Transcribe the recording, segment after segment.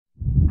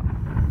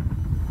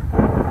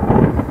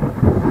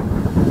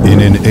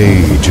an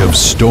age of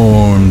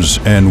storms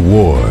and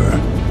war,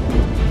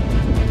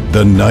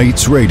 the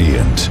Knights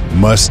Radiant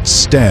must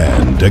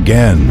stand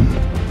again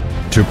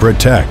to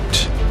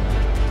protect,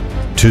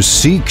 to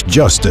seek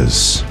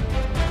justice,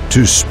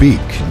 to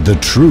speak the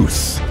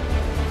truth,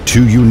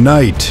 to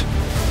unite,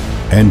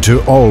 and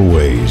to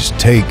always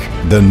take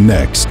the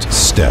next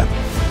step.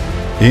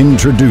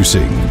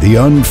 Introducing the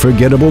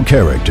unforgettable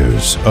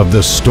characters of the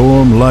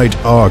Stormlight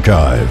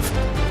Archive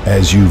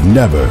as you've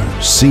never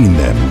seen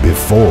them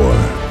before.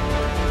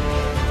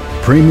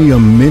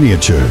 Premium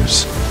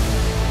miniatures,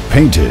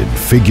 painted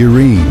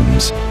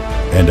figurines,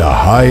 and a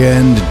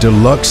high-end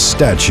deluxe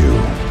statue.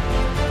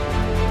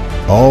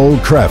 All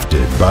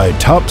crafted by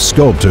top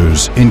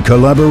sculptors in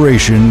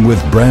collaboration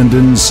with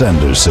Brandon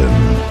Sanderson.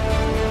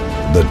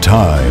 The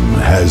time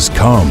has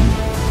come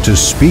to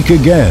speak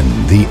again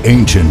the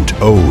ancient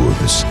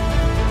oaths.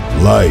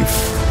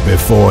 Life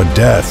before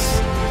death,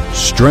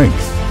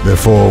 strength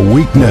before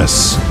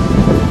weakness,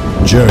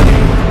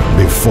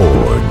 journey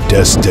before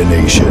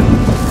destination.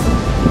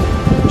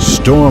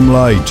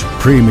 Stormlight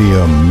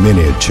Premium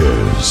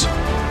Miniatures.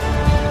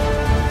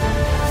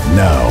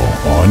 Now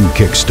on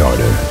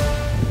Kickstarter.